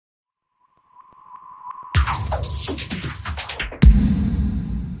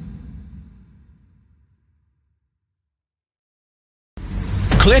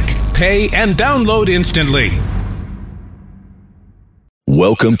Click, pay, and download instantly.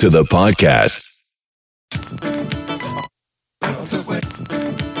 Welcome to the podcast.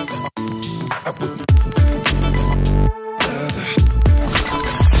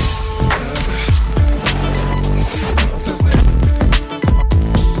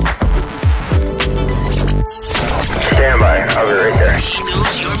 Stand by. I'll be right there. He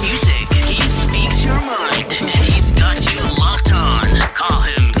knows your music. He speaks your mind. And he's got you locked on. Call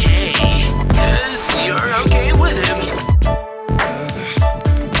him K. 'Cause you're okay with him.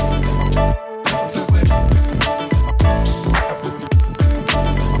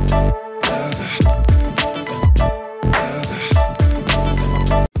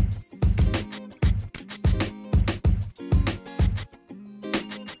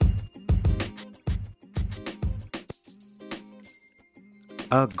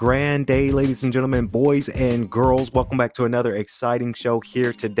 A grand day, ladies and gentlemen, boys and girls. Welcome back to another exciting show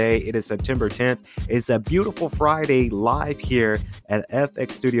here today. It is September 10th. It's a beautiful Friday live here at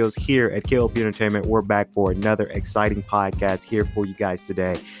FX Studios here at KLP Entertainment. We're back for another exciting podcast here for you guys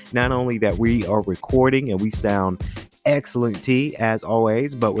today. Not only that we are recording and we sound excellent T as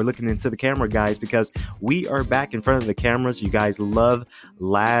always, but we're looking into the camera, guys, because we are back in front of the cameras. You guys love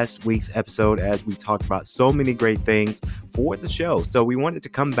last week's episode as we talked about so many great things for the show. So we wanted to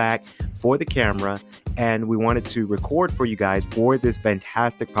come back for the camera and we wanted to record for you guys for this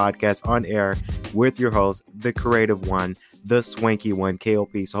fantastic podcast on air with your host, the creative one, the swanky one,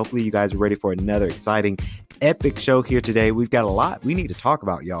 KLP. So hopefully you guys are ready for another exciting epic show here today. We've got a lot we need to talk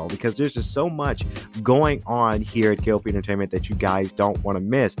about, y'all, because there's just so much going on here at KLP Entertainment that you guys don't want to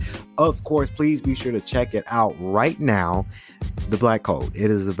miss. Of course, please be sure to check it out right now. The Black Code.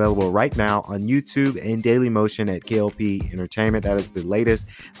 It is available right now on YouTube and Daily Motion at KLP Entertainment. That is the latest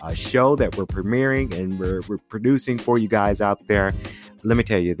show that we're premiering and we're producing for you guys out there. Let me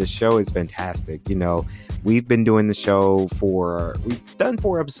tell you, the show is fantastic. You know, we've been doing the show we've done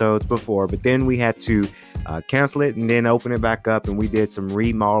 4 episodes before, but then we had to cancel it and then open it back up, and we did some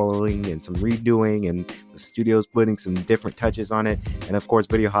remodeling and some redoing, and the studio's putting some different touches on it. And of course,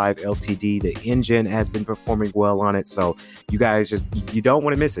 Video Hive LTD, the engine, has been performing well on it. So you guys you don't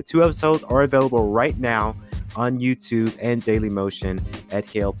want to miss it. 2 episodes are available right now on YouTube and Daily Motion at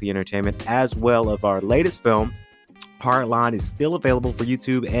KLP Entertainment, as well as our latest film, Hardline, is still available for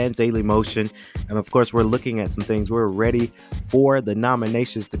YouTube and Daily Motion. And of course, we're looking at some things. We're ready for the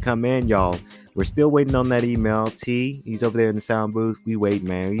nominations to come in, y'all. We're still waiting on that email. T, he's over there in the sound booth. We wait,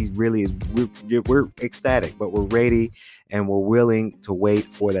 man. He really is. We're ecstatic, but we're ready and we're willing to wait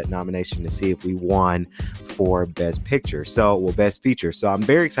for that nomination to see if we won for Best Picture. Best Feature. So I'm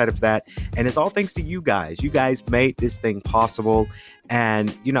very excited for that. And it's all thanks to you guys. You guys made this thing possible.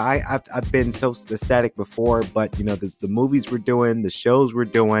 And, you know, I've been so ecstatic before, but, you know, the movies we're doing, the shows we're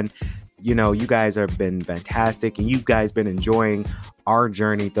doing, you know, you guys have been fantastic and you guys been enjoying our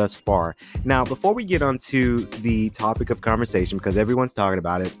journey thus far. Now, before we get onto the topic of conversation, because everyone's talking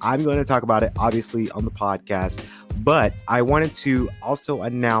about it, I'm going to talk about it obviously on the podcast, but I wanted to also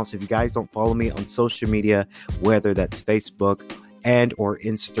announce, if you guys don't follow me on social media, whether that's Facebook and or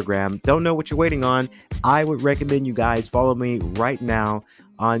Instagram, don't know what you're waiting on, I would recommend you guys follow me right now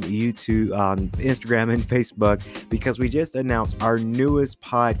on YouTube, on Instagram and Facebook, because we just announced our newest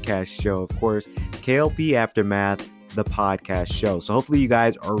podcast show, of course, KLP Aftermath, the podcast show. So hopefully you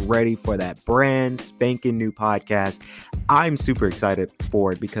guys are ready for that brand spanking new podcast. I'm super excited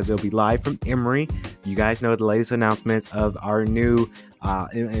for it because it'll be live from Emory. You guys know the latest announcements of our new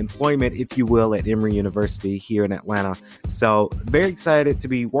employment, if you will, at Emory University here in Atlanta. So very excited to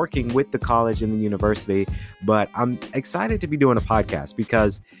be working with the college and the university, but I'm excited to be doing a podcast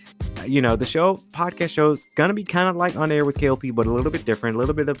because, you know, the podcast show is going to be kind of like On Air with KLP, but a little bit different, a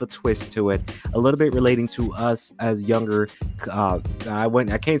little bit of a twist to it, a little bit relating to us as younger,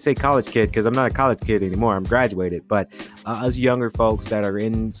 I can't say college kid because I'm not a college kid anymore. I'm graduated, but us younger folks that are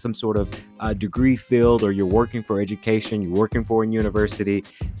in some sort of degree field, or you're working for education, you're working for a university,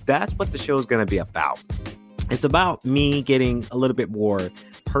 that's what the show is going to be about. It's about me getting a little bit more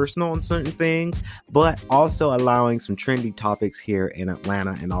personal on certain things, but also allowing some trendy topics here in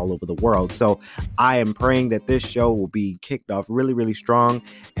Atlanta and all over the world. So I am praying that this show will be kicked off really, really strong,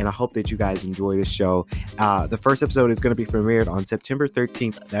 and I hope that you guys enjoy this show. The first episode is going to be premiered on September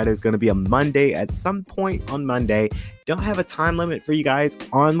 13th. That is going to be a Monday, at some point on Monday. Don't have a time limit for you guys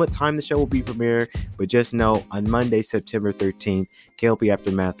on what time the show will be premiered, but just know on Monday, September 13th, KLP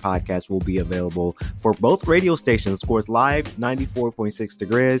Aftermath podcast will be available for both radio radio station, of course, live 94.6 The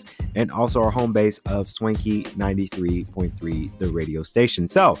Grizz, and also our home base of Swanky 93.3, the radio station.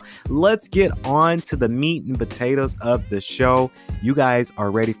 So let's get on to the meat and potatoes of the show. You guys are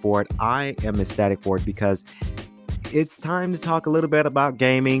ready for it. I am ecstatic for it because it's time to talk a little bit about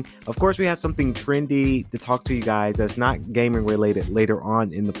gaming. Of course, we have something trendy to talk to you guys that's not gaming related later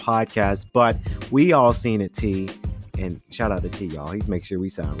on in the podcast, but we all seen it, T. And shout out to T, y'all. He's making sure we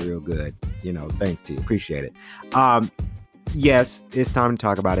sound real good. Thanks, T. Appreciate it. Yes, it's time to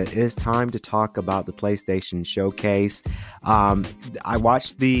talk about it. It's time to talk about the PlayStation Showcase. I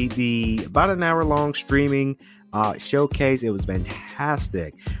watched the about an hour long streaming showcase. It was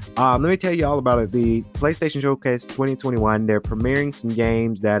fantastic. Let me tell you all about it. The PlayStation Showcase 2021, they're premiering some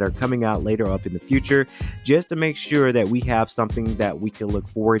games that are coming out later up in the future just to make sure that we have something that we can look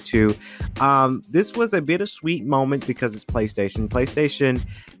forward to. This was a bittersweet moment because it's PlayStation. PlayStation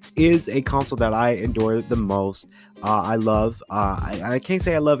is a console that I enjoy the most. I love. I can't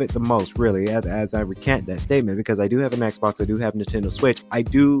say I love it the most, really, as I recant that statement, because I do have an Xbox. I do have Nintendo Switch. I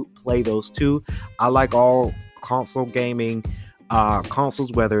do play those too. I like all console gaming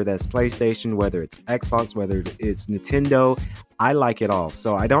consoles, whether that's PlayStation, whether it's Xbox, whether it's Nintendo. I like it all.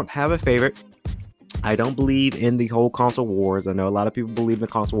 So I don't have a favorite. I don't believe in the whole console wars. I know a lot of people believe in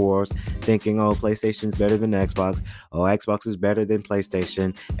console wars, thinking, oh, PlayStation is better than Xbox. Oh, Xbox is better than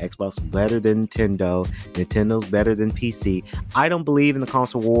PlayStation. Xbox is better than Nintendo. Nintendo's better than PC. I don't believe in the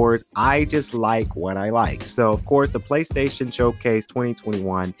console wars. I just like what I like. So, of course, the PlayStation Showcase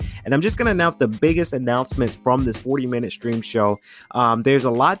 2021. And I'm just going to announce the biggest announcements from this 40-minute stream show. There's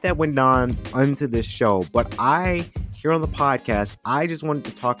a lot that went on into this show, but here on the podcast, I just wanted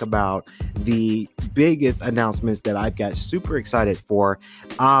to talk about the biggest announcements that I've got super excited for.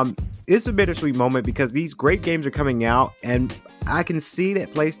 It's a bittersweet moment because these great games are coming out, and I can see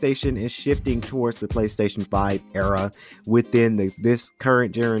that PlayStation is shifting towards the PlayStation 5 era within this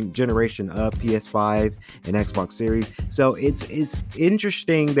current generation of PS5 and Xbox Series. So it's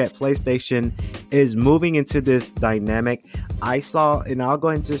interesting that PlayStation is moving into this dynamic. I saw, and I'll go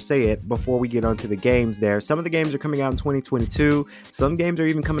ahead and just say it before we get onto the games there. Some of the games are coming out in 2022. Some games are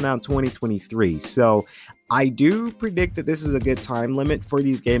even coming out in 2023. So I do predict that this is a good time limit for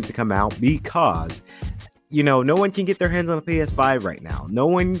these games to come out because no one can get their hands on a PS5 right now. No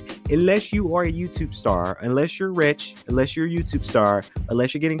one, unless you are a YouTube star, unless you're rich, unless you're a YouTube star,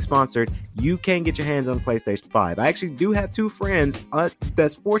 unless you're getting sponsored, you can't get your hands on a PlayStation 5. I actually do have two friends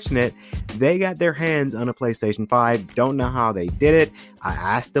that's fortunate. They got their hands on a PlayStation 5. Don't know how they did it. I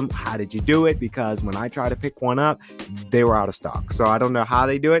asked them, how did you do it? Because when I tried to pick one up, they were out of stock. So I don't know how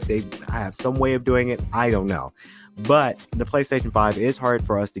they do it. They have some way of doing it. I don't know. But the PlayStation 5 is hard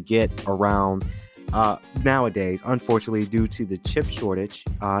for us to get around nowadays, unfortunately, due to the chip shortage,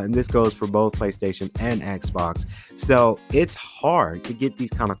 and this goes for both PlayStation and Xbox. So it's hard to get these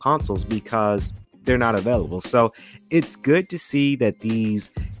kind of consoles because they're not available. So it's good to see that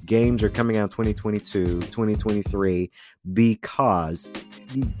these games are coming out in 2022, 2023, because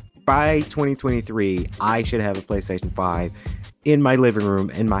by 2023, I should have a PlayStation 5 in my living room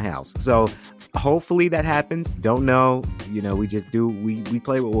in my house. So hopefully that happens. Don't know. We just do. We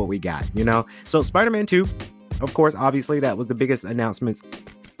play with what we got, So Spider-Man 2, of course, obviously that was the biggest announcements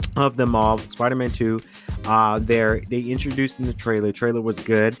of them all. Spider-Man 2, they introduced in the trailer. The trailer was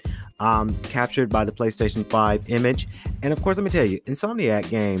good. Captured by the PlayStation 5 image. And of course, let me tell you, Insomniac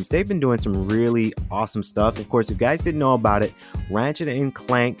Games, they've been doing some really awesome stuff. Of course, if you guys didn't know about it, Ratchet &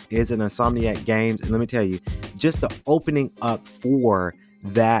 Clank is an Insomniac Games. And let me tell you, just the opening up for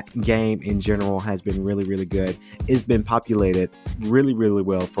that game in general has been really, really good. It's been populated really, really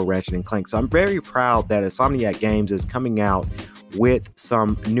well for Ratchet & Clank. So I'm very proud that Insomniac Games is coming out with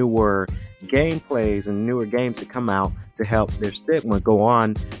some newer gameplays and newer games to come out to help their stigma go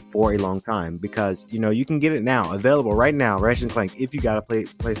on for a long time, because you can get it now, available right now, Ratchet & Clank, if you got a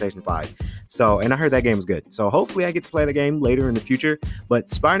PlayStation 5. So, and I heard that game was good, so hopefully I get to play the game later in the future. But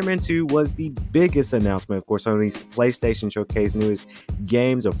Spider-Man 2 was the biggest announcement, of course, on these PlayStation Showcase newest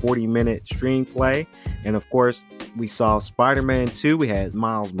games, a 40-minute stream play. And of course, we saw Spider-Man 2, we had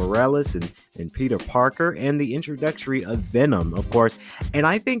Miles Morales and Peter Parker, and the introductory of Venom, of course. And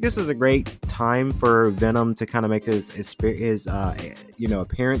I think this is a great time for Venom to kind of make his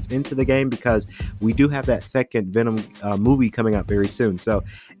appearance into the game, because we do have that second Venom movie coming up very soon. So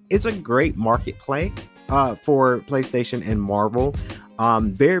it's a great market play for PlayStation and Marvel.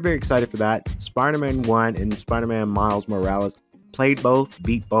 Very, very excited for that. Spider-Man 1 and Spider-Man Miles Morales, played both,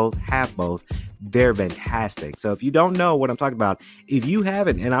 beat both, have both. They're fantastic. So if you don't know what I'm talking about, if you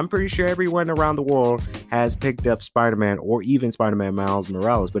haven't, and I'm pretty sure everyone around the world has picked up Spider-Man or even Spider-Man Miles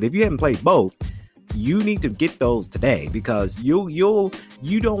Morales, but if you haven't played both, you need to get those today, because you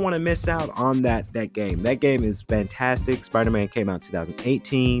don't want to miss out on that game. That game is fantastic. Spider-Man came out in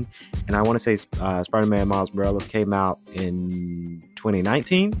 2018, and I want to say Spider-Man Miles Morales came out in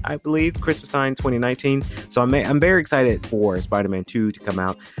 2019, I believe, Christmas time 2019. So I'm very excited for Spider-Man 2 to come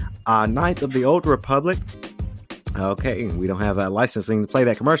out. Knights of the Old Republic. Okay, we don't have licensing to play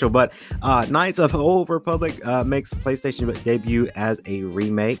that commercial, but Knights of the Old Republic makes PlayStation debut as a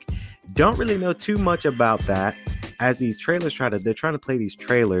remake. Don't really know too much about that, as these trailers they're trying to play these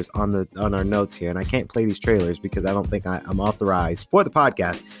trailers on our notes here, and I can't play these trailers because I don't think I'm authorized for the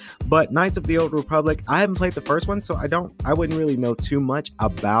podcast. But Knights of the Old Republic, I haven't played the first one, so I wouldn't really know too much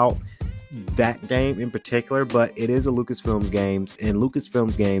about that game in particular, but it is a Lucasfilms games, and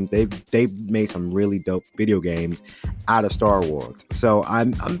Lucasfilms games, they've made some really dope video games out of Star Wars. So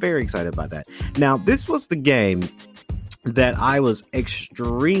I'm very excited about that. Now, this was the game that I was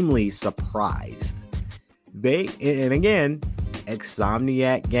extremely surprised. And again,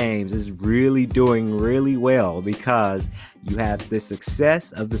 Insomniac Games is really doing really well, because you have the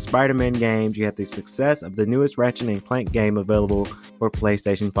success of the Spider-Man games, you have the success of the newest Ratchet and Clank game available for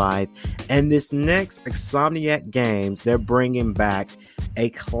PlayStation 5, and this next Insomniac Games, they're bringing back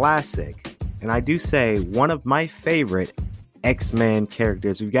a classic, and I do say one of my favorite X-Men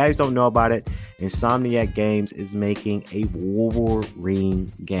characters. If you guys don't know about it, Insomniac Games is making a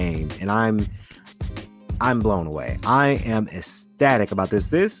Wolverine game, and I'm blown away. I am ecstatic about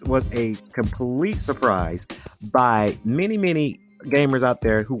this. This was a complete surprise by many, many gamers out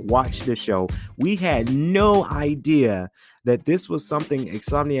there who watched the show. We had no idea that this was something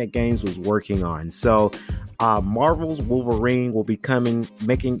Insomniac Games was working on. So Marvel's Wolverine will be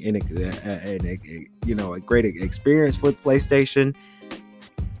making a great experience for PlayStation.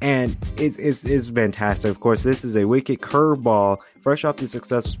 And it's fantastic. Of course, this is a wicked curveball, fresh off the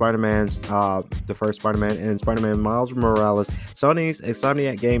success of Spider-Man's, the first Spider-Man and Spider-Man Miles Morales. Sony's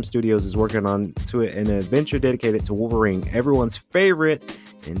Insomniac Game Studios is working on an adventure dedicated to Wolverine, everyone's favorite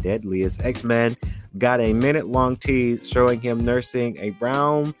and deadliest X-Men. Got a minute-long tease showing him nursing a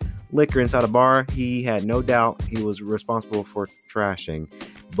brown liquor inside a bar he had no doubt he was responsible for trashing.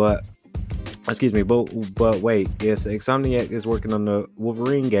 But wait, if Insomniac is working on the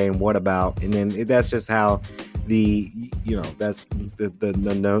Wolverine game, what about? And then that's just how that's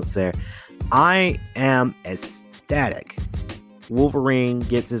the notes there. I am ecstatic. Wolverine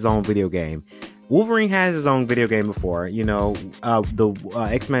gets his own video game. Wolverine has his own video game before, the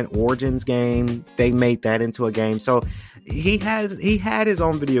X-Men Origins game, they made that into a game. So he had his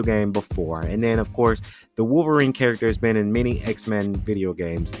own video game before. And then, of course, the Wolverine character has been in many X-Men video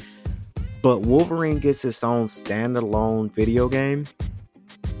games. But Wolverine gets his own standalone video game,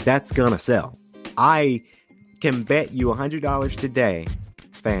 that's gonna sell. I can bet you $100 today,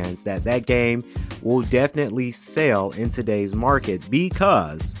 fans, that game will definitely sell in today's market,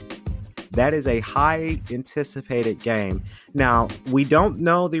 because that is a high anticipated game. Now, we don't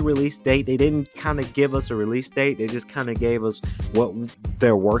know the release date. They didn't kind of give us a release date. They just kind of gave us what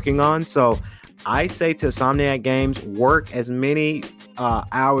they're working on. So I say to Insomniac Games, work as many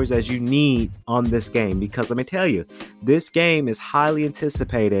hours as you need on this game, because let me tell you, this game is highly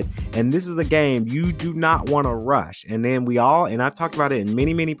anticipated, and this is a game you do not want to rush. And then and I've talked about it in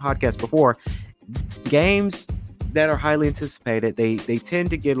many, many podcasts before, games that are highly anticipated, they tend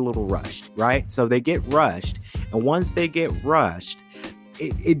to get a little rushed, right? So they get rushed, and once they get rushed,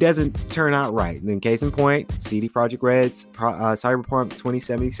 it doesn't turn out right. And in case in point, CD Projekt Red's Cyberpunk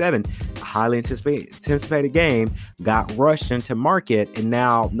 2077, a highly anticipated game, got rushed into market, and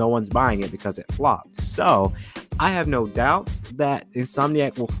now no one's buying it because it flopped. So I have no doubts that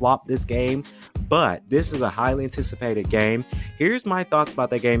Insomniac will flop this game, but this is a highly anticipated game. Here's my thoughts about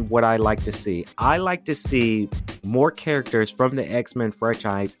that game, what I like to see. I like to see more characters from the X-Men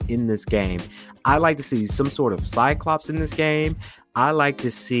franchise in this game. I like to see some sort of Cyclops in this game. I like to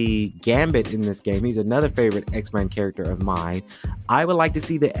see Gambit in this game. He's another favorite X-Men character of mine. I would like to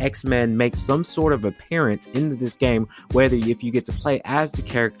see the X-Men make some sort of appearance into this game, whether if you get to play as the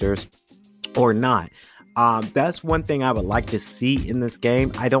characters or not. That's one thing I would like to see in this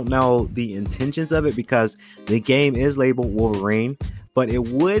game. I don't know the intentions of it because the game is labeled Wolverine, but it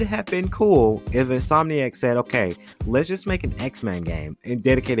would have been cool if Insomniac said, okay, let's just make an X-Men game and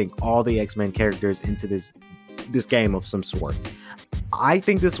dedicating all the X-Men characters into this game of some sort. I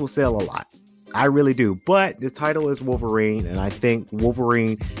think this will sell a lot. I really do. But the title is Wolverine, and I think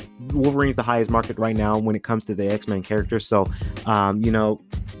Wolverine's the highest market right now when it comes to the X-Men characters. So, a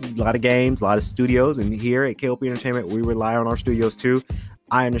lot of games, a lot of studios, and here at KLP Entertainment, we rely on our studios too.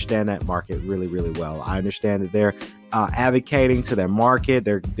 I understand that market really, really well. I understand that advocating to their market.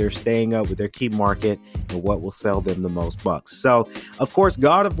 They're staying up with their key market and what will sell them the most bucks. So, of course,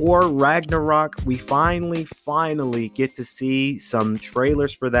 God of War Ragnarok, we finally get to see some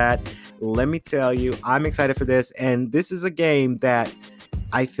trailers for that. Let me tell you, I'm excited for this. And this is a game that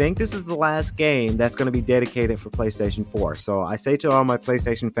I think this is the last game that's going to be dedicated for PlayStation 4. So I say to all my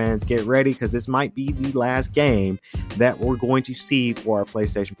PlayStation fans, get ready, because this might be the last game that we're going to see for our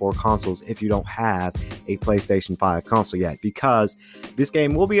PlayStation 4 consoles if you don't have a PlayStation 5 console yet, because this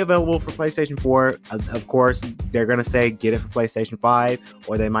game will be available for PlayStation 4. Of course, they're going to say get it for PlayStation 5,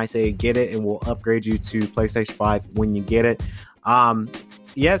 or they might say get it and we'll upgrade you to PlayStation 5 when you get it.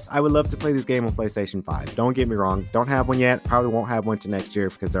 Yes, I would love to play this game on PlayStation 5. Don't get me wrong. Don't have one yet. Probably won't have one to next year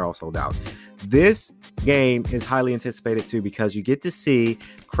because they're all sold out. This game is highly anticipated too, because you get to see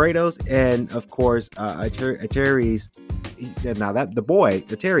Kratos and, of course, Atreus. Now that the boy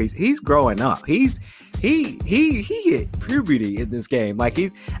Atreus, he's growing up. He hit puberty in this game. Like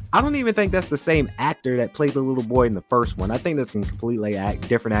I don't even think that's the same actor that played the little boy in the first one. I think that's a completely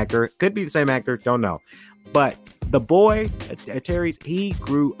different actor. Could be the same actor. Don't know. But the boy, Atreus, he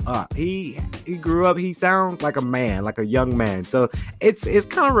grew up. He grew up. He sounds like a man, like a young man. So it's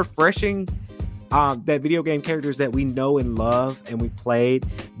kind of refreshing that video game characters that we know and love and we played,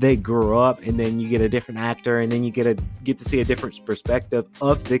 they grew up, and then you get a different actor, and then you get to see a different perspective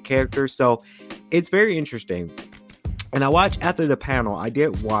of the character. So it's very interesting. And I watched after the panel. I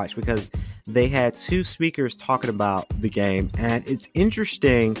did watch because they had two speakers talking about the game, and it's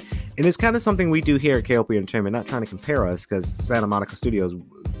interesting, and it's kind of something we do here at KLP Entertainment. Not trying to compare us, because Santa Monica Studios,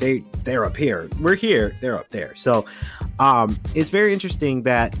 they're up here, we're here, they're up there. So it's very interesting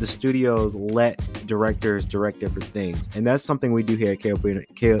that the studios let directors direct different things, and that's something we do here at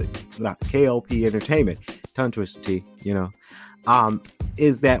KLP Entertainment. Tongue twister T,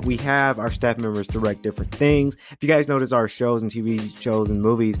 is that we have our staff members direct different things. If you guys notice our shows and TV shows and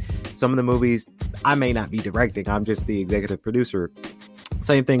movies, some of the movies I may not be directing. I'm just the executive producer.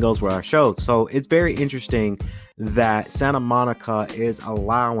 Same thing goes with our shows. So it's very interesting that Santa Monica is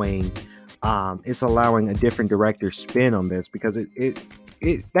allowing a different director spin on this, because it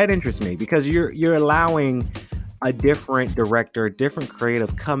that interests me, because you're allowing a different director, different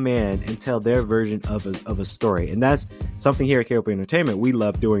creative come in and tell their version of a story. And that's something here at KLP Entertainment we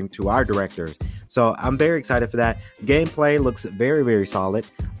love doing to our directors. So I'm very excited for that. Gameplay looks very, very solid.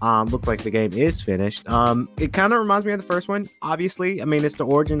 Looks like the game is finished. It kind of reminds me of the first one, obviously. I mean, it's the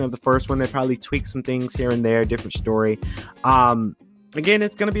origin of the first one. They probably tweak some things here and there, different story. Again,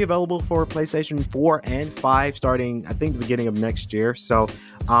 it's going to be available for PlayStation 4 and 5 starting, I think, the beginning of next year. So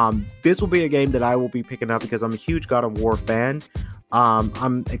this will be a game that I will be picking up because I'm a huge God of War fan.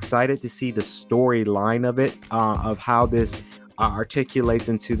 I'm excited to see the storyline of it, of how this articulates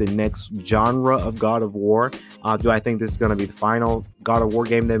into the next genre of God of War. Do I think this is going to be the final God of War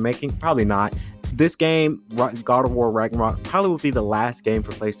game they're making? Probably not. This game, God of War Ragnarok, probably will be the last game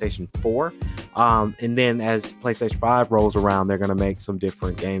for PlayStation 4. And then as PlayStation 5 rolls around, they're going to make some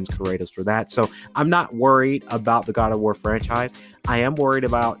different games creators for that. So I'm not worried about the God of War franchise. I am worried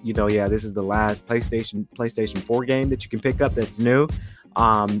about, this is the last PlayStation 4 game that you can pick up that's new.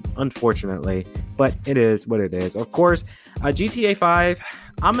 Unfortunately, but it is what it is. Of course, GTA 5,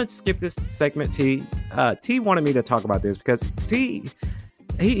 I'm going to skip this segment. T wanted me to talk about this because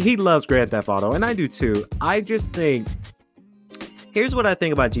he loves Grand Theft Auto, and I do too. I just think, here's what I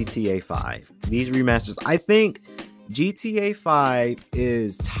think about GTA 5. These remasters, I think GTA 5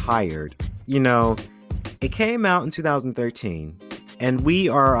 is tired. It came out in 2013, and we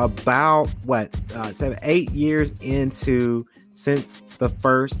are about 8 years into since the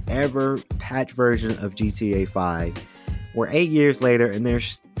first ever patch version of GTA 5. We're 8 years later, and they're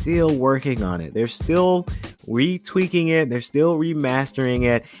still working on it. They're still retweaking it. They're still remastering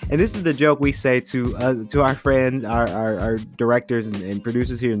it. And this is the joke we say to our friends, our directors and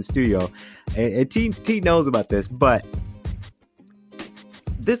producers here in the studio. And T knows about this, but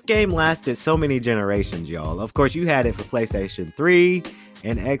this game lasted so many generations, y'all. Of course, you had it for PlayStation 3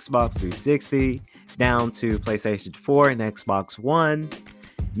 and Xbox 360, down to PlayStation 4 and Xbox One,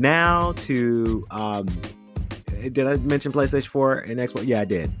 now to did I mention PlayStation 4 and Xbox? Yeah, I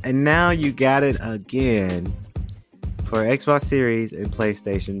did. And now you got it again for Xbox Series and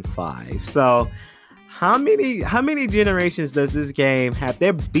PlayStation 5. So how many generations does this game have?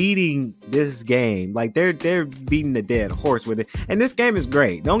 They're beating this game. Like they're beating the dead horse with it. And this game is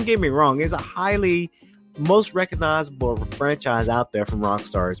great. Don't get me wrong. It's a most recognizable franchise out there from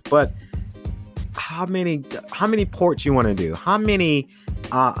Rockstar. But how many ports you want to do? How many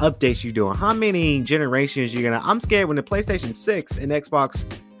updates you doing? How many generations you're gonna? I'm scared when the PlayStation 6 and Xbox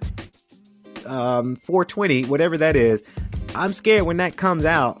 420, whatever that is. I'm scared when that comes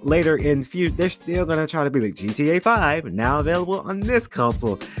out later in the future, they're still going to try to be like GTA 5 now available on this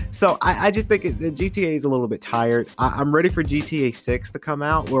console. So I just think the GTA is a little bit tired. I'm ready for GTA 6 to come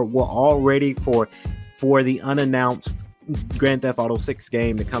out. We're all ready for the unannounced Grand Theft Auto 6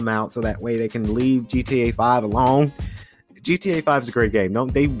 game to come out, so that way they can leave GTA 5 alone. GTA 5 is a great game. No,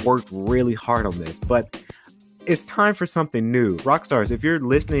 they worked really hard on this, but it's time for something new. Rockstars, if you're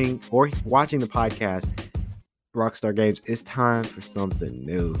listening or watching the podcast, Rockstar Games, it's time for something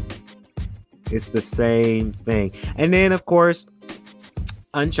new. It's the same thing. And then, of course,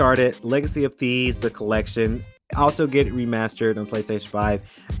 Uncharted, Legacy of Thieves, the collection, also get remastered on PlayStation 5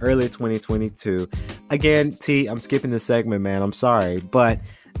 early 2022. Again, I'm skipping this segment, man. I'm sorry. But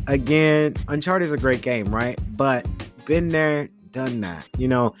again, Uncharted is a great game, right? But been there, done that,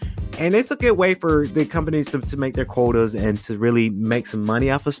 and it's a good way for the companies to make their quotas and to really make some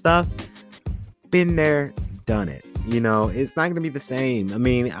money off of stuff. Been there, done it. It's not going to be the same. I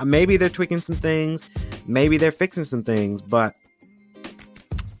mean, maybe they're tweaking some things, maybe they're fixing some things, but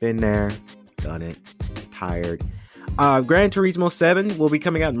been there, done it, tired. Gran Turismo 7 will be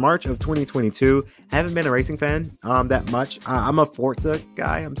coming out in March of 2022. Haven't been a racing fan that much. I'm a Forza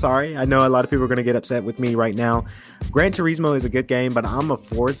guy. I'm sorry. I know a lot of people are going to get upset with me right now. Gran Turismo is a good game, but I'm a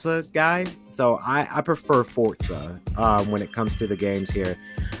Forza guy, so I prefer Forza when it comes to the games here.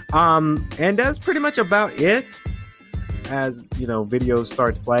 And that's pretty much about it. As videos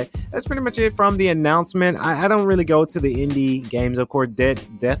start to play, that's pretty much it from the announcement. I don't really go to the indie games, of course.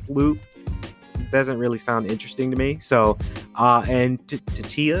 Deathloop doesn't really sound interesting to me. So, and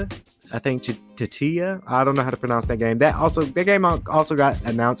Tatia, I think Tatia, I don't know how to pronounce that game. That game also got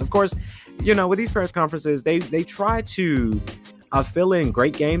announced. Of course, with these press conferences, they try to fill in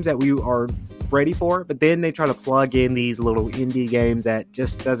great games that we are ready for, but then they try to plug in these little indie games that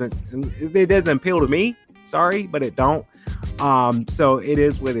just doesn't appeal to me. Sorry, but it don't. So it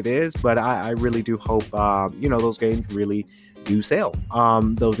is what it is. But I really do hope those games really do sell.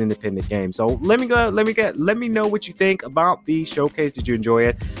 Those independent games. So let me know what you think about the showcase. Did you enjoy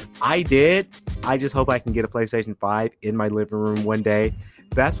it? I did. I just hope I can get a PlayStation 5 in my living room one day.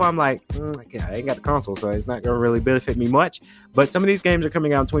 That's why I'm like, I ain't got the console, so it's not going to really benefit me much. But some of these games are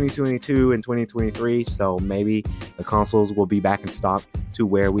coming out in 2022 and 2023, so maybe the consoles will be back in stock to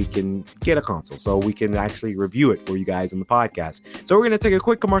where we can get a console, so we can actually review it for you guys in the podcast. So we're going to take a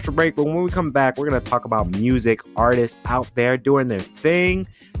quick commercial break, but when we come back, we're going to talk about music, artists out there doing their thing.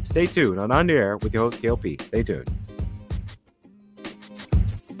 Stay tuned on Under Air with your host, KLP. Stay tuned.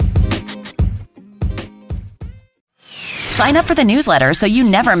 Sign up for the newsletter so you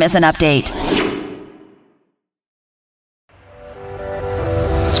never miss an update.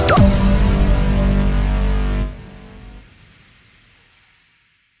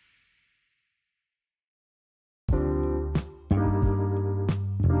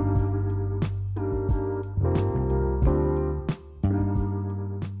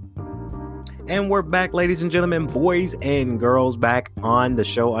 And we're back, ladies and gentlemen, boys and girls, back on the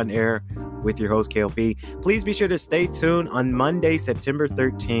show On Air with your host, KLP. Please be sure to stay tuned on Monday, September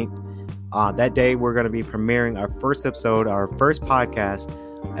 13th. That day, we're going to be premiering our first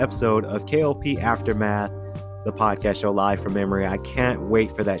podcast episode of KLP Aftermath, the podcast show live from memory. I can't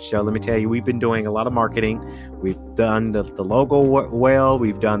wait for that show. Let me tell you, we've been doing a lot of marketing. We've done the logo well.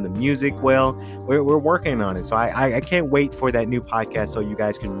 We've done the music well. We're working on it. So I can't wait for that new podcast so you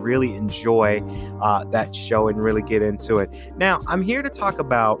guys can really enjoy that show and really get into it. Now, I'm here to talk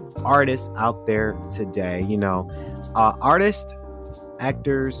about artists out there today. Artists,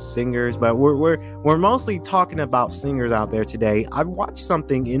 actors, singers, but we're mostly talking about singers out there today. I've watched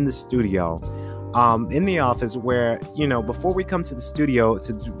something in the studio, in the office, where before we come to the studio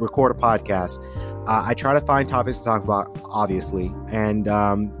to record a podcast, I try to find topics to talk about, obviously, and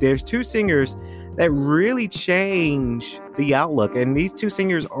there's two singers that really change the outlook, and these two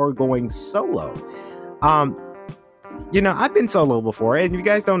singers are going solo. I've been solo before, and if you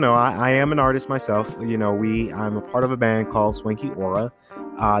guys don't know, I am an artist myself. I'm a part of a band called Swanky Aura.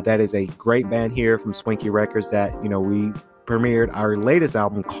 That is a great band here from Swanky Records that we premiered our latest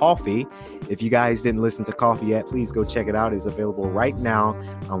album, Coffee. If you guys didn't listen to Coffee yet, please go check it out. It's available right now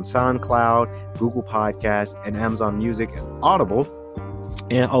on SoundCloud, Google Podcasts, and Amazon Music, and Audible,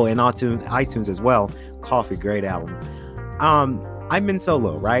 and iTunes as well. Coffee, great album. I've been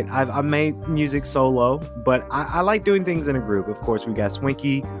solo, right? I've made music solo, but I like doing things in a group. Of course, we got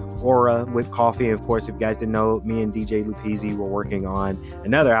Swanky Aura with Coffee. Of course, if you guys didn't know, me and DJ Lupizzi were working on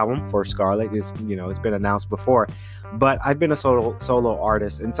another album for Scarlet. It's been announced before, but I've been a solo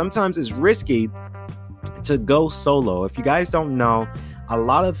artist, and sometimes it's risky to go solo. If you guys don't know, a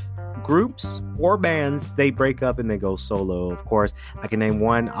lot of groups or bands, they break up and they go solo. Of course, I can name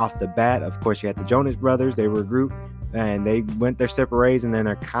one off the bat. Of course, you had the Jonas Brothers. They were a group and they went their separate ways, and then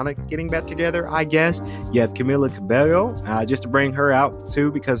they're kind of getting back together, I guess. You have Camila Cabello, just to bring her out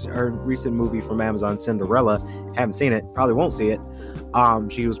too, because her recent movie from Amazon, Cinderella, haven't seen it, probably won't see it.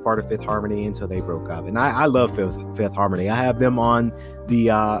 She was part of Fifth Harmony until they broke up, and I love Fifth Harmony. I have them on the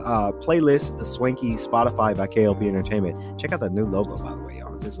playlist Swanky Spotify by KLP Entertainment. Check out the new logo, by the way,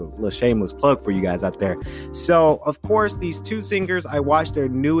 y'all. Just a little shameless plug for you guys out there. So, of course, these two singers, I watched their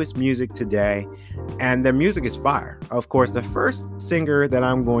newest music today, and their music is fire. Of course, the first singer that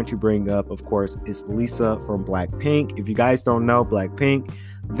I'm going to bring up, of course, is Lisa from Blackpink. If you guys don't know Blackpink,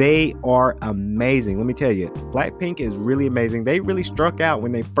 they are amazing. Let me tell you, Blackpink is really amazing. They really struck out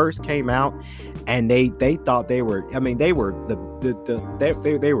when they first came out, and they thought they were, I mean, they were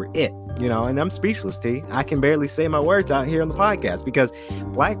they were it, you know, and I'm speechless, T. I can barely say my words out here on the podcast, because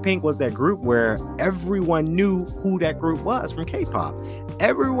Blackpink was that group where everyone knew who that group was from K-pop.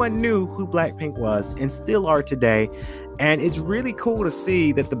 Everyone knew who Blackpink was, and still are today. And it's really cool to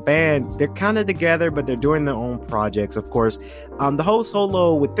see that the band, they're kind of together, but they're doing their own projects. Of course, the whole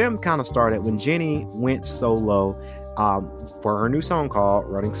solo with them kind of started when Jennie went solo for her new song called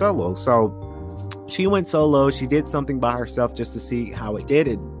Running Solo. So she went solo. She did something by herself just to see how it did.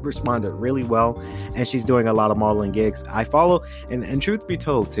 It responded really well. And she's doing a lot of modeling gigs. I follow, and truth be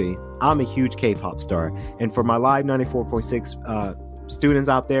told, T, I'm a huge K-pop star. And for my Live 94.6 students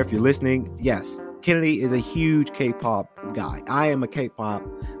out there, if you're listening, yes, Kennedy is a huge K-pop guy. I am a K-pop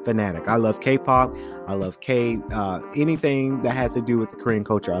fanatic. I love K-pop. I love anything that has to do with the Korean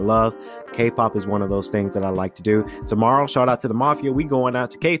culture. I love K-pop is one of those things that I like to do. Tomorrow, shout out to the Mafia. We going out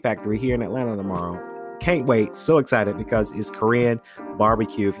to K Factory here in Atlanta tomorrow. Can't wait. So excited because it's Korean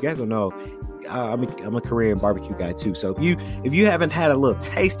barbecue. If you guys don't know, I'm a Korean barbecue guy too. So if you haven't had a little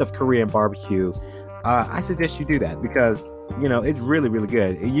taste of Korean barbecue, I suggest you do that, because you know, it's really, really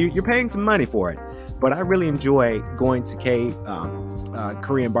good. You're paying some money for it, but I really enjoy going to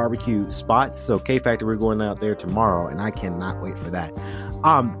Korean barbecue spots. So K Factory, we're going out there tomorrow, and I cannot wait for that.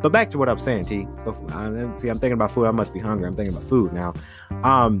 But back to what I'm saying, T. See, I'm thinking about food. I must be hungry. I'm thinking about food now.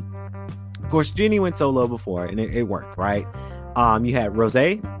 Of course, Jennie went solo before, and it worked, right? You had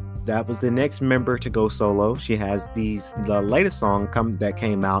Rosé. That was the next member to go solo. She has the latest song that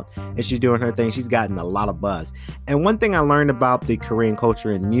came out, and she's doing her thing. She's gotten a lot of buzz. And one thing I learned about the Korean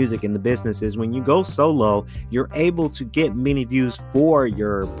culture and music and the business is when you go solo, you're able to get many views for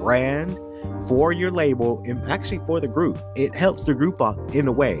your brand, for your label, and actually for the group. It helps the group up in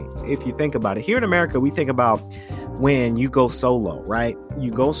a way. If you think about it, here in America, we think about when you go solo, right? You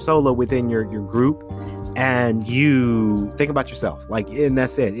go solo within your group, and you think about yourself, and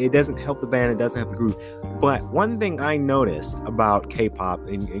that's it. It doesn't help the band, it doesn't help the group. But one thing I noticed about K-pop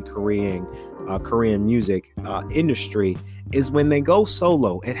and Korean music industry is when they go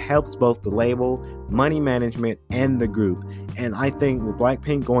solo, it helps both the label, money management, and the group. And I think with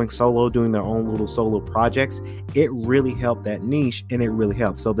Blackpink going solo, doing their own little solo projects, it really helped that niche, and it really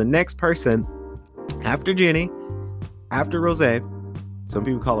helped. So the next person after Jennie, after Rosé, some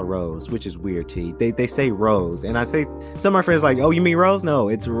people call her Rose, which is weird, T. They say Rose, and I say, some of my friends like, oh, you mean Rose? No,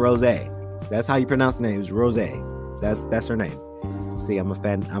 it's Rosé. That's how you pronounce the name. It's Rosé. That's her name. See, I'm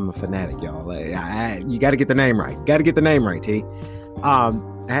a fanatic, y'all. You got to get the name right. Got to get the name right, T. I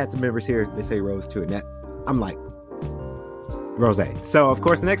had some members here. They say Rose too, and I'm like Rosé. So of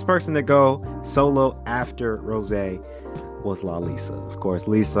course, the next person to go solo after Rosé was Lisa. Of course,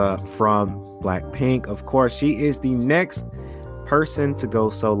 Lisa from Blackpink. Of course, she is the next person to go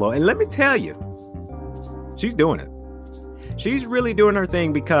solo, and let me tell you, she's doing it. She's really doing her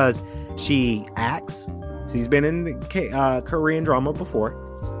thing, because she acts. She's been in the Korean drama before.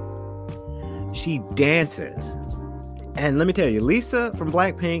 She dances, and let me tell you, Lisa from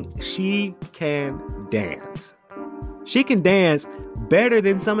Blackpink, she can dance. She can dance better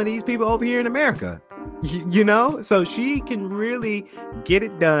than some of these people over here in America. You know, so she can really get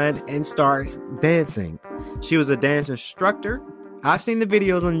it done and start dancing. She was a dance instructor. I've seen the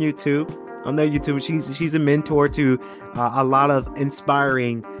videos on YouTube. On their YouTube, she's a mentor to a lot of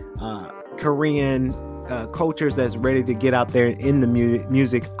inspiring Korean cultures that's ready to get out there in the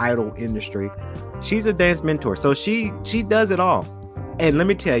music idol industry. She's a dance mentor, so she does it all. And let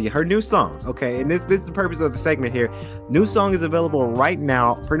me tell you, her new song, okay, and this is the purpose of the segment here. New song is available right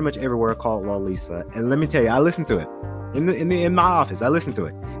now, pretty much everywhere, called Lisa. And let me tell you, I listened to it in my office. I listened to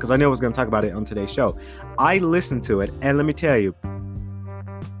it because I knew I was going to talk about it on today's show. I listened to it, and let me tell you,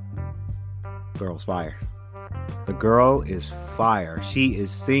 girl's fire. The girl is fire. She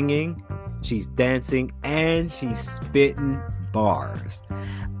is singing, she's dancing, and she's spitting bars.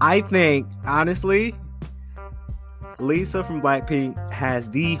 I think, honestly, Lisa from Blackpink has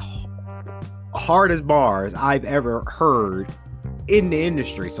the hardest bars I've ever heard in the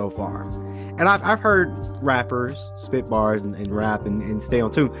industry so far. And I've heard rappers spit bars and rap and stay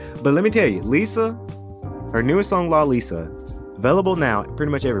on tune. But let me tell you, Lisa, her newest song, La Lisa, available now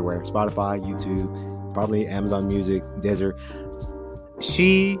pretty much everywhere. Spotify, YouTube, probably Amazon Music, Desert.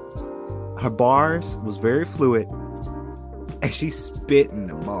 Her bars was very fluid, and she's spitting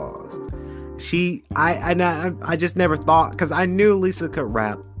the bars. I just never thought, because I knew Lisa could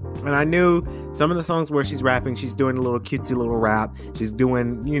rap, and I knew some of the songs where she's rapping, she's doing a little cutesy little rap, she's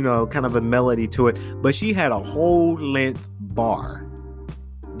doing, kind of a melody to it, but she had a whole length bar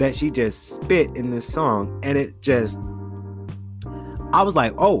that she just spit in this song, and it just, I was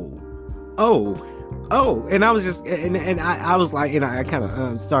like, oh, and I was just, and I was like, I kind of,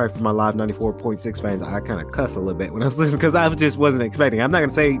 I'm sorry for my live 94.6 fans, I kind of cuss a little bit when I was listening, because I just wasn't expecting. I'm not going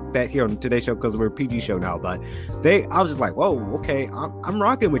to say that here on today's show because we're a PG show now, but I was just like, whoa, okay, I'm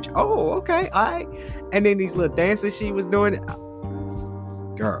rocking with you. Oh, okay, all right. And then these little dances she was doing,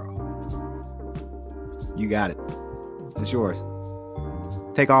 girl, you got it. It's yours.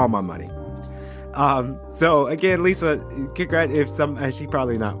 Take all my money. So again, Lisa, congrats. If she's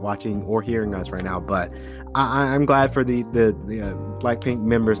probably not watching or hearing us right now, but I'm glad for the Blackpink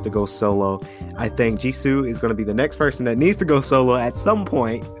members to go solo. I think Jisoo is going to be the next person that needs to go solo at some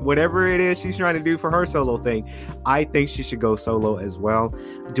point. Whatever it is she's trying to do for her solo thing, I think she should go solo as well.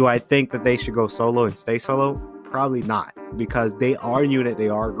 Do I think that they should go solo and stay solo? Probably not, because they are a unit, they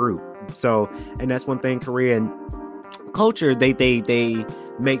are a group. So, and that's one thing Korean culture they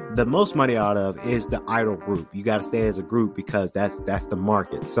make the most money out of is the idol group. You got to stay as a group because that's the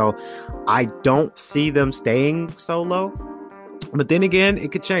market. So I don't see them staying solo, but then again,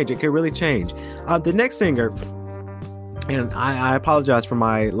 it could change. It could really change. The next singer, and I apologize for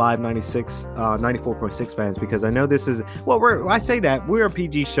my live 94.6 fans, because I know this is, I say that we're a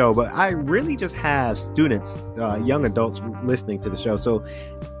PG show, but I really just have students, young adults listening to the show. So,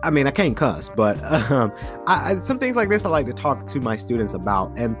 I mean, I can't cuss, but some things like this I like to talk to my students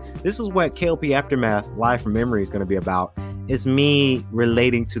about. And this is what KLP Aftermath Live from Memory is going to be about. It's me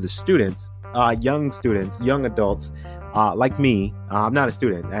relating to the students, young adults, like me. I'm not a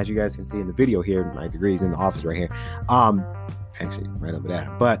student, as you guys can see in the video here. My degree's in the office right here. Actually, right over there.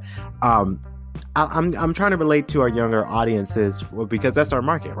 But I'm trying to relate to our younger audiences because that's our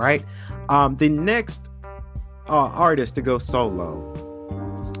market, right? The next artist to go solo,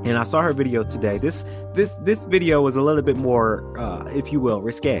 and I saw her video today. This video was a little bit more, if you will,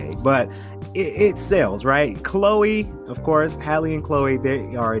 risque, but it sells, right? Chloe, of course, Halle and Chloe,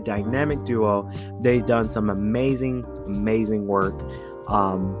 they are a dynamic duo. They've done some amazing work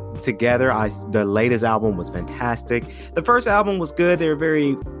together. The latest album was fantastic. The first album was good. They were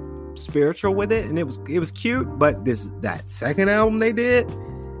very spiritual with it, and it was cute. But that second album they did,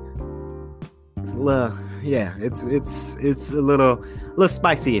 it's a little, it's a little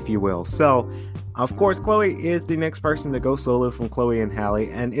spicy, if you will. So, of course, Chloe is the next person to go solo from Chloe and Halle,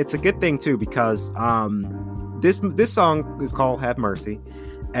 and it's a good thing too, because this song is called Have Mercy,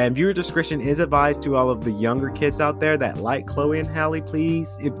 and viewer discretion is advised to all of the younger kids out there that like Chloe and Halle.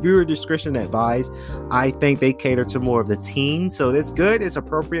 Please, if viewer discretion advised, I think they cater to more of the teens, so it's good. It's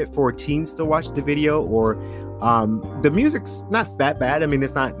appropriate for teens to watch the video, or the music's not that bad. I mean,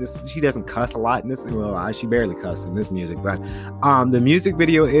 it's not this, she doesn't cuss a lot in this. Well, she barely cuss in this music, but the music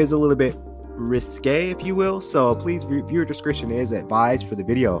video is a little bit risque, if you will, so please, viewer discretion is advised for the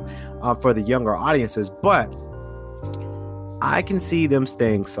video, for the younger audiences. But I can see them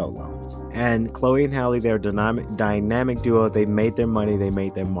staying solo, and Chloe and Halle, they're a dynamic duo. They made their money, they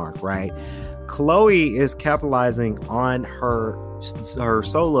made their mark, right? Chloe is capitalizing on her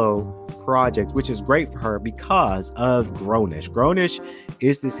solo project, which is great for her because of Grownish. Grownish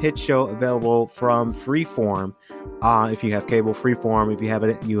is this hit show available from Freeform. If you have cable, Freeform. If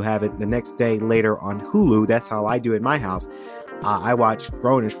you have it the next day later on Hulu. That's how I do it in my house. I watch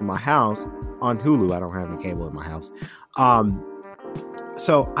Grownish from my house on Hulu. I don't have any cable in my house.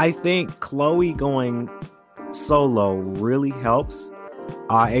 So I think Chloe going solo really helps.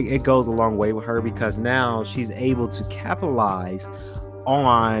 It goes a long way with her, because now she's able to capitalize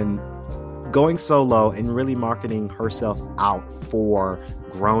on going solo and really marketing herself out for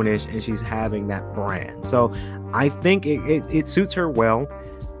Grownish, and she's having that brand. So I think it suits her well.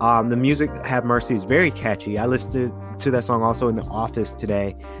 The music, Have Mercy, is very catchy. I listened to that song also in the office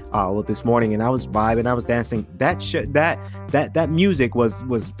today, this morning, and I was vibing, I was dancing. That music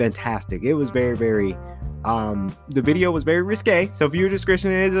was fantastic. It was very, very the video was very risque, so viewer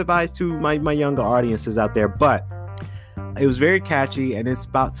discretion is advised to my younger audiences out there. But it was very catchy, and it's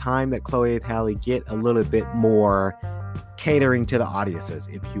about time that Chloe and Halle get a little bit more catering to the audiences,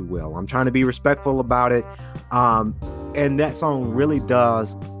 if you will. I'm trying to be respectful about it. And that song really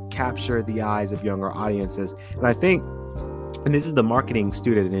does capture the eyes of younger audiences. And I think, and this is the marketing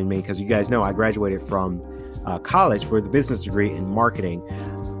student in me, because you guys know I graduated from college for the business degree in marketing.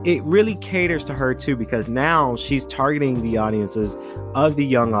 It really caters to her too, because now she's targeting the audiences of the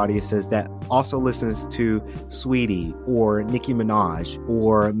young audiences that also listens to Sweetie or Nicki Minaj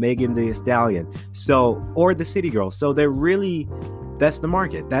or Megan Thee Stallion, or the City Girls. So they're really, that's the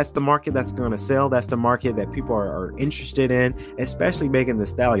market. That's the market that's going to sell. That's the market that people are interested in, especially Megan Thee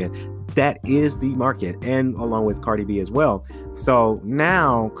Stallion. That is the market, and along with Cardi B as well. So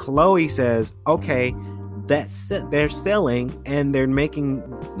now Chloe says, okay, that's it. They're selling and they're making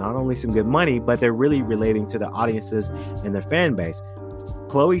not only some good money, but they're really relating to the audiences and their fan base.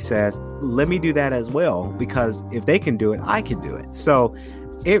 Chloe says, let me do that as well, because if they can do it, I can do it. So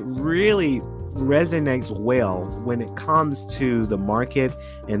it really resonates well when it comes to the market,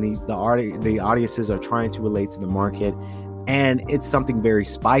 and the audiences are trying to relate to the market, and it's something very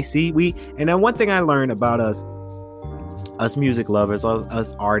spicy. And then one thing I learned about us music lovers,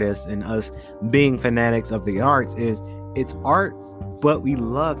 us artists, and us being fanatics of the arts is it's art, but we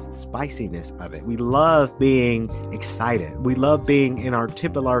love spiciness of it. We love being excited. We love being in our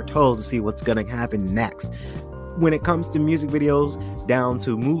tip of our toes to see what's going to happen next. When it comes to music videos, down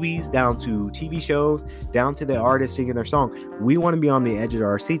to movies, down to TV shows, down to the artist singing their song, we want to be on the edge of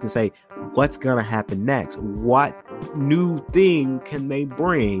our seats and say, what's going to happen next? What new thing can they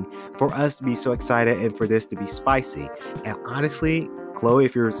bring for us to be so excited and for this to be spicy? And honestly, Chloe,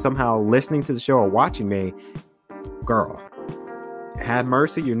 if you're somehow listening to the show or watching me, girl, Have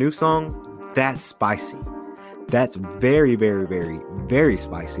Mercy, your new song, that's spicy. That's very, very, very, very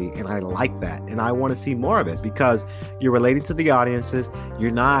spicy. And I like that. And I want to see more of it, because you're relating to the audiences.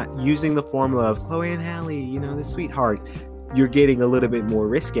 You're not using the formula of Chloe and Halle, the sweethearts. You're getting a little bit more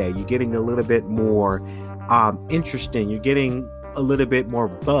risque. You're getting a little bit more interesting. You're getting a little bit more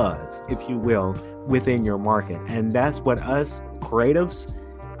buzz, if you will, within your market. And that's what us creatives,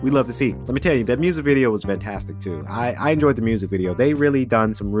 we love to see. Let me tell you, that music video was fantastic too. I enjoyed the music video. They really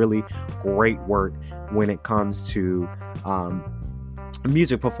done some really great work when it comes to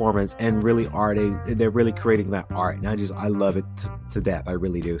music performance, and really they're really creating that art. And I love it to death. I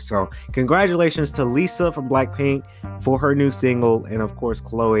really do. So congratulations to Lisa from Blackpink for her new single, and of course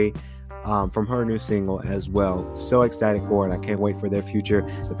Chloe from her new single as well. So excited for it. I can't wait for their future.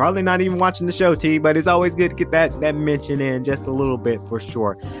 They're probably not even watching the show, T, but it's always good to get that mention in just a little bit for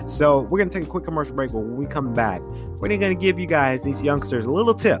sure. So we're going to take a quick commercial break, but when we come back, we're going to give you guys, these youngsters, a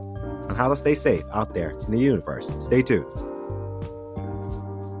little tip on how to stay safe out there in the universe. Stay tuned.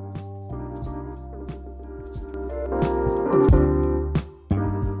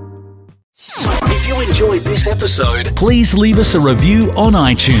 If you enjoyed this episode, please leave us a review on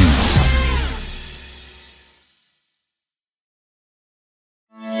iTunes.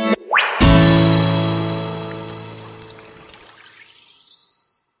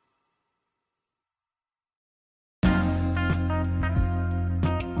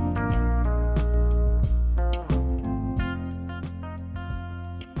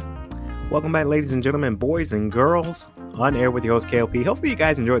 Welcome back, ladies and gentlemen, boys and girls, on air with your host, KLP. Hopefully you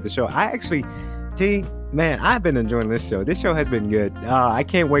guys enjoyed the show. I've been enjoying this show. This show has been good. I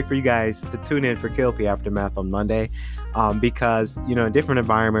can't wait for you guys to tune in for KLP Aftermath on Monday, because, a different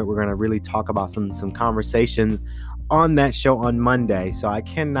environment. We're going to really talk about some conversations on that show on Monday. So I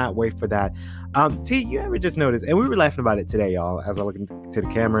cannot wait for that. T, you ever just noticed, and we were laughing about it today, y'all, as I look into the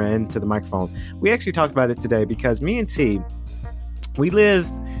camera and to the microphone. We actually talked about it today because me and T, we live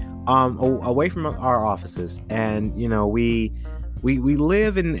away from our offices, and we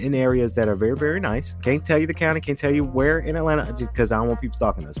live in areas that are very, very nice. Can't tell you the county, can't tell you where in Atlanta, just because I don't want people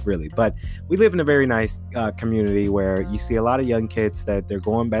stalking us, really. But we live in a very nice community where you see a lot of young kids that they're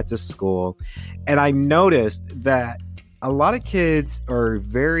going back to school, and I noticed that a lot of kids are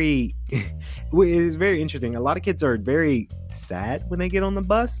very it's very interesting. A lot of kids are very sad when they get on the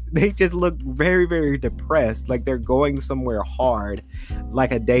bus. They just look very, very depressed, like they're going somewhere hard,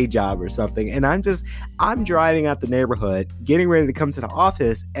 like a day job or something. And I'm driving out the neighborhood, getting ready to come to the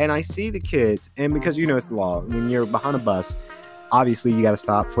office, and I see the kids. And because it's the law, when you're behind a bus, obviously you got to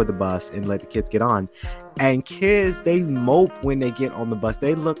stop for the bus and let the kids get on. And kids, they mope when they get on the bus.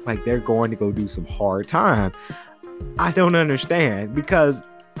 They look like they're going to go do some hard time. I don't understand, because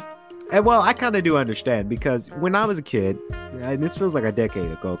I kind of do understand, because when I was a kid, and this feels like a decade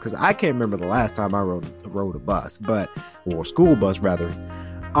ago, because I can't remember the last time I rode a bus, or school bus rather.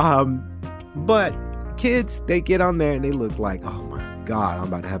 But kids, they get on there and they look like, oh my God, I'm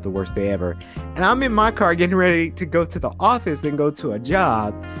about to have the worst day ever. And I'm in my car getting ready to go to the office and go to a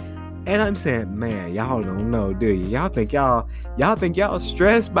job. And I'm saying, man, y'all don't know, do you? Y'all think y'all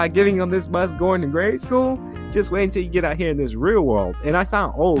stressed by getting on this bus going to grade school? Just wait until you get out here in this real world. And I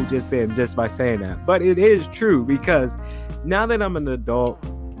sound old just by saying that. But it is true, because now that I'm an adult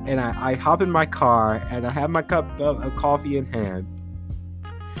and I hop in my car and I have my cup of coffee in hand,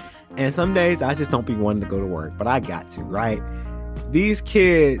 and some days I just don't be wanting to go to work, but I got to, right? These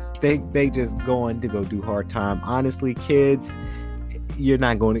kids, they just going to go do hard time. Honestly, kids, you're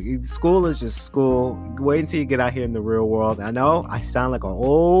not going to school is just school. Wait until you get out here in the real world. I know I sound like an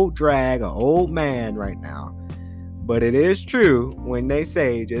old man right now, but it is true when they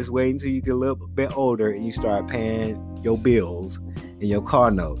say just wait until you get a little bit older and you start paying your bills and your car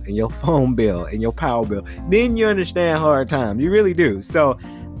note and your phone bill and your power bill. Then you understand hard times. You really do. So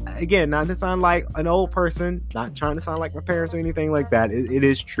again, not to sound like an old person, not trying to sound like my parents or anything like that. It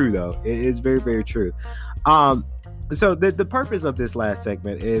is true though. It is very, very true. So the purpose of this last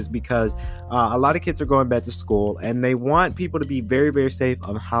segment is because a lot of kids are going back to school and they want people to be very, very safe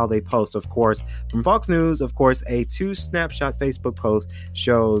on how they post. Of course, from Fox News, of course, a 2-snapshot Facebook post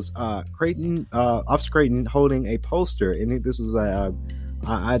shows Officer Creighton holding a poster. And this was,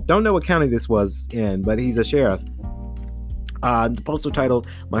 I don't know what county this was in, but he's a sheriff. The poster titled,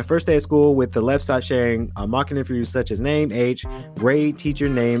 "My First Day of School," with the left side sharing mocking interviews such as name, age, grade, teacher,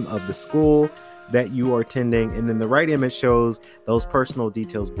 name of the school that you are attending, and then the right image shows those personal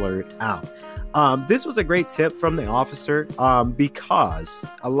details blurred out. This was a great tip from the officer, because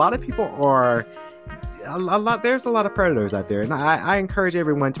a lot of people are there's a lot of predators out there, and I encourage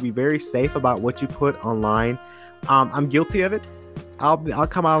everyone to be very safe about what you put online. I'm guilty of it. I'll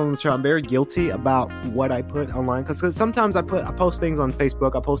come out on the show. I'm very guilty about what I put online, because sometimes I post things on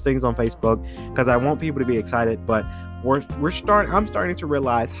Facebook. I post things on Facebook because I want people to be excited, but I'm starting to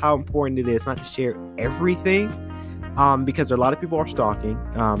realize how important it is not to share everything, because a lot of people are stalking.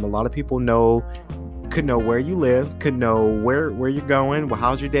 A lot of people could know where you live, could know where you're going,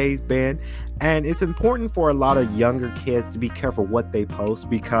 how's your day's been. And it's important for a lot of younger kids to be careful what they post,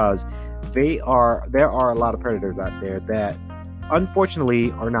 because there are a lot of predators out there that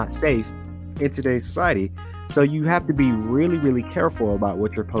unfortunately are not safe in today's society. So you have to be really, really careful about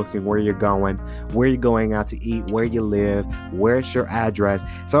what you're posting, where you're going out to eat, where you live, where's your address.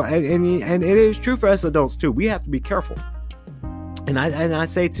 So and it is true for us adults too. We have to be careful. And I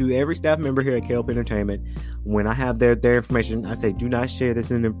say to every staff member here at KLP Entertainment, when I have their information, I say, do not share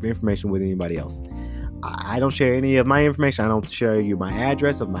this information with anybody else. I don't share any of my information. I don't share you my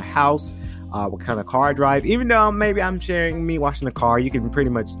address of my house, what kind of car I drive. Even though maybe I'm sharing me washing the car, you can pretty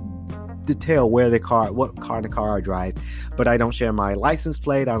much detail what kind of car I drive. But I don't share my license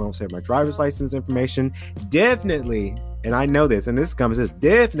plate. I don't share my driver's license information. Definitely, and I know this, and this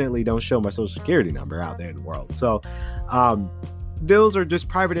definitely don't show my social security number out there in the world. So those are just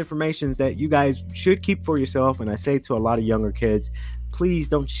private informations that you guys should keep for yourself. And I say to a lot of younger kids, please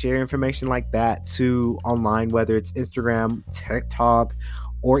don't share information like that to online, whether it's Instagram, TikTok,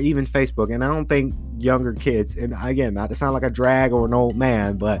 or even Facebook. And I don't think younger kids, and again, not to sound like a drag or an old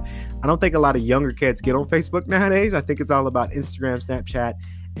man, but I don't think a lot of younger kids get on Facebook nowadays. I think it's all about Instagram, Snapchat,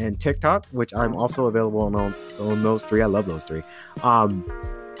 and TikTok, which I'm also available on those three. I love those three.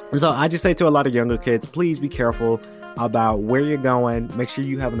 So I just say to a lot of younger kids, please be careful about where you're going. Make sure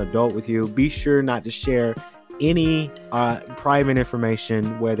you have an adult with you. Be sure not to share any private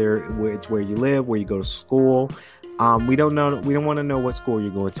information, whether it's where you live, where you go to school. We don't want to know what school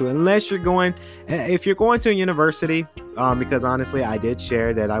you're going to, unless if you're going to a university, because honestly, I did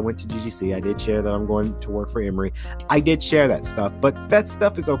share that I went to GGC. I did share that I'm going to work for Emory. I did share that stuff, but that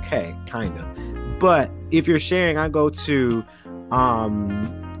stuff is okay, kind of. But if you're sharing, I go to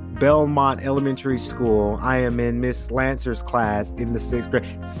Belmont Elementary School. I am in Miss Lancer's class in the 6th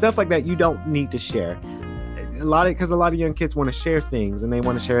grade. Stuff like that you don't need to share. Because a lot of young kids want to share things, and they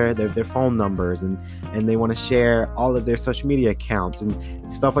want to share their phone numbers, and they want to share all of their social media accounts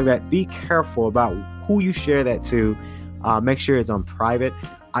and stuff like that. Be careful about who you share that to. Make sure it's on private.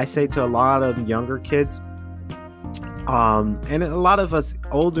 I say to a lot of younger kids, and a lot of us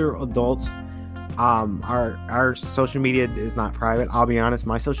older adults, our social media is not private. I'll be honest,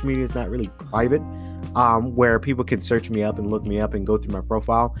 my social media is not really private, where people can search me up and look me up and go through my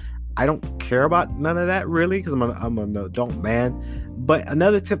profile. I don't care about none of that really, because I'm an adult man. But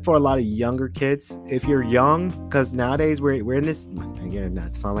another tip for a lot of younger kids, if you're young, because nowadays we're in this, again,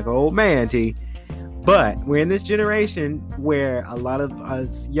 not to sound like an old man, but we're in this generation where a lot of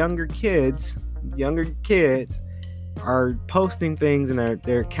us younger kids are posting things and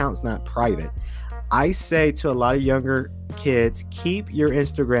their account's not private. I say to a lot of younger kids, keep your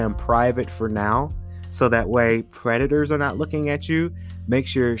Instagram private for now, so that way predators are not looking at you. Make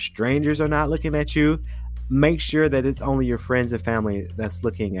sure strangers are not looking at you. Make sure that it's only your friends and family that's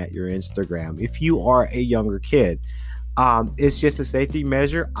looking at your Instagram. If you are a younger kid, it's just a safety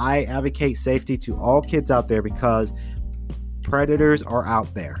measure. I advocate safety to all kids out there because predators are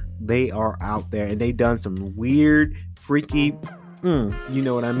out there. They are out there, and they done some weird, freaky, you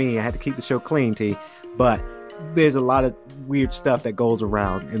know what I mean. I had to keep the show clean, T, but there's a lot of weird stuff that goes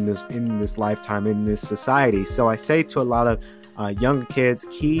around in this lifetime, in this society. So I say to a lot of younger kids,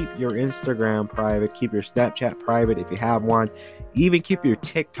 keep your Instagram private, keep your Snapchat private if you have one, even keep your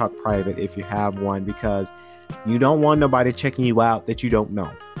TikTok private if you have one, because you don't want nobody checking you out that you don't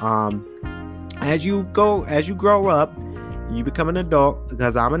know. As you grow up, you become an adult,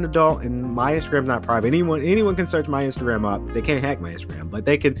 because I'm an adult and my Instagram's not private. Anyone can search my Instagram up. They can't hack my Instagram, but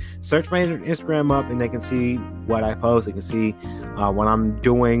they can search my Instagram up and they can see what I post. They can see what I'm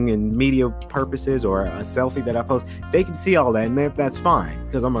doing in media purposes or a selfie that I post. They can see all that, and that's fine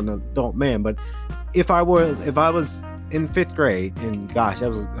because I'm an adult man. But if I was in 5th grade, and gosh,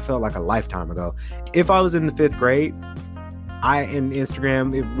 it felt like a lifetime ago. If I was in the 5th grade,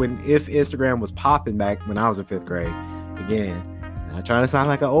 if Instagram was popping back when I was in 5th grade. Again, not trying to sound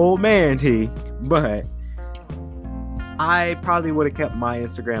like an old man, T, but I probably would have kept my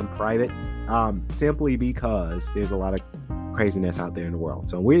Instagram private, simply because there's a lot of craziness out there in the world.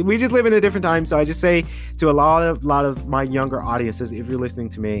 So we just live in a different time. So I just say to a lot of my younger audiences, if you're listening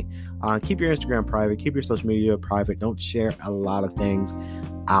to me, keep your Instagram private, keep your social media private. Don't share a lot of things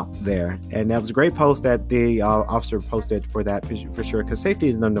out there. And that was a great post that the officer posted for that, for sure, because safety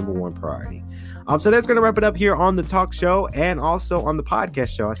is the number one priority. So that's going to wrap it up here on the talk show and also on the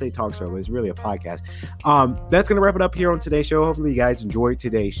podcast show. I say talk show, but it's really a podcast. That's going to wrap it up here on today's show. Hopefully you guys enjoyed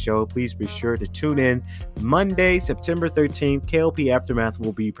today's show. Please be sure to tune in Monday, September 13th. KLP Aftermath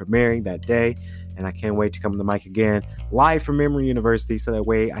will be premiering that day. And I can't wait to come on the mic again live from Emory University, so that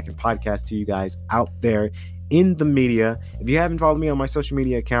way I can podcast to you guys out there in the media. If you haven't followed me on my social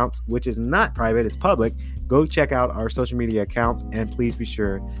media accounts, which is not private, it's public, go check out our social media accounts, and please be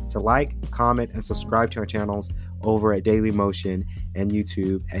sure to like, comment, and subscribe to our channels over at Daily Motion and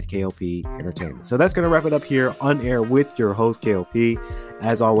YouTube at KLP Entertainment. So that's going to wrap it up here on air with your host, KLP.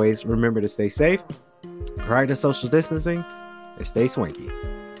 As always, remember to stay safe, practice social distancing, and stay swanky.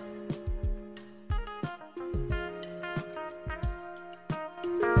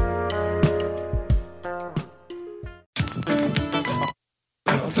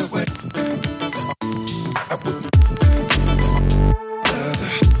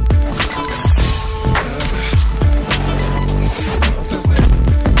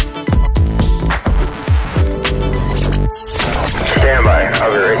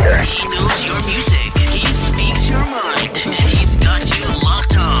 He knows your music, he speaks your mind, and he's got you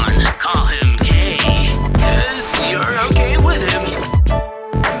locked on. Call him K, 'cause you're okay with him.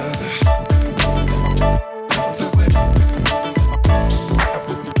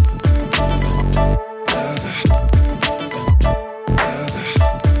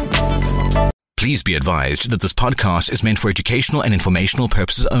 Please be advised that this podcast is meant for educational and informational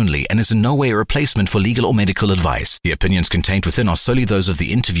purposes only and is in no way a replacement for legal or medical advice. The opinions contained within are solely those of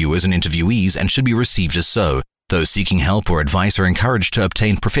the interviewers and interviewees and should be received as so. Those seeking help or advice are encouraged to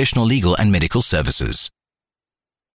obtain professional legal and medical services.